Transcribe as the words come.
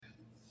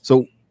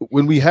So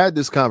when we had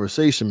this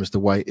conversation, Mr.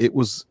 White, it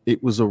was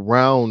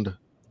around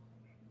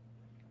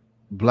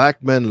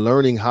black men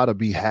learning how to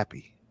be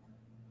happy,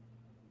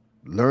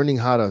 learning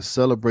how to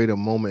celebrate a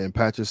moment and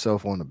pat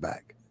yourself on the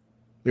back.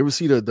 You ever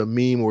see the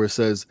meme where it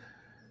says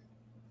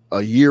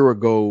a year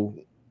ago,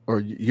 or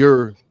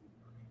you're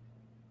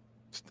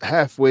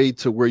halfway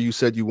to where you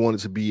said you wanted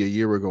to be a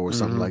year ago, or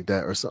something like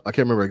that, or so, I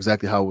can't remember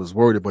exactly how it was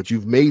worded, but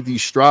you've made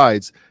these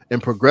strides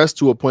and progressed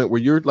to a point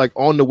where you're like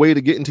on the way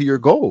to getting to your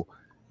goal,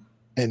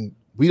 and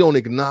we don't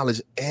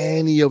acknowledge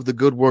any of the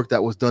good work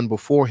that was done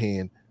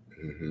beforehand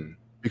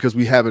because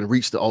we haven't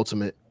reached the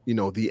ultimate,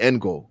 the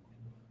end goal.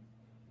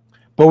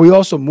 But we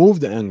also move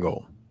the end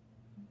goal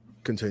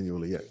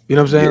Continually, yeah. You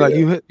know what I'm saying? Like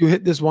you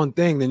hit this one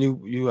thing, then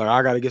you like,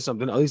 I got to get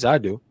something. At least I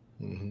do.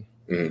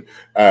 All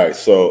right,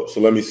 so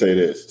let me say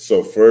this.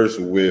 So first,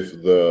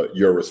 with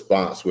your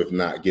response with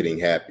not getting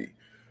happy,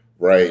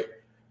 right?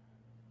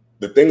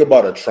 The thing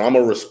about a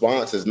trauma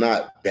response is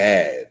not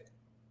bad,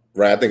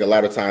 right? I think a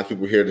lot of times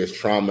people hear this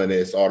trauma and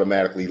it's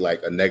automatically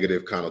like a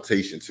negative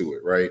connotation to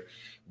it, right?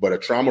 But a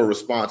trauma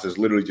response is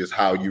literally just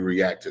how you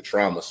react to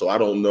trauma. So I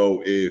don't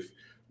know if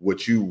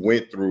what you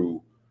went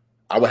through,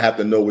 I would have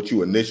to know what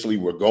you initially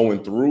were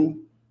going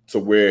through to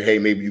where, hey,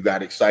 maybe you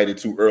got excited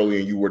too early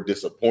and you were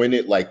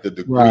disappointed, like the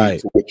degree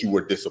to which you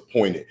were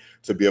disappointed,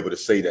 to be able to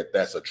say that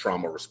that's a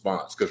trauma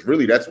response. Because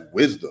really that's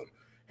wisdom.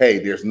 Hey,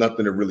 there's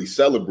nothing to really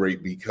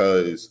celebrate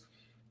because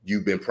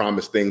you've been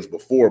promised things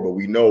before, but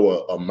we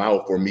know a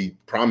mouth or me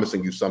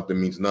promising you something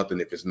means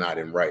nothing if it's not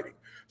in writing.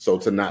 So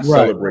to not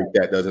celebrate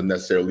that doesn't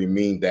necessarily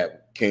mean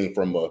that came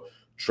from a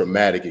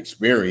traumatic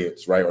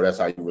experience, right? Or that's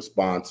how you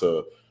respond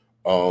to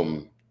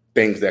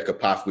things that could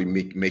possibly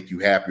make you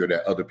happy, or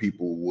that other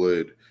people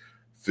would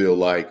feel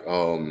like,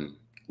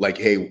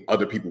 hey,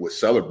 other people would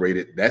celebrate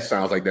it. That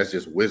sounds like that's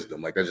just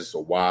wisdom. Like that's just a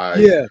wise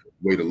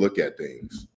way to look at things.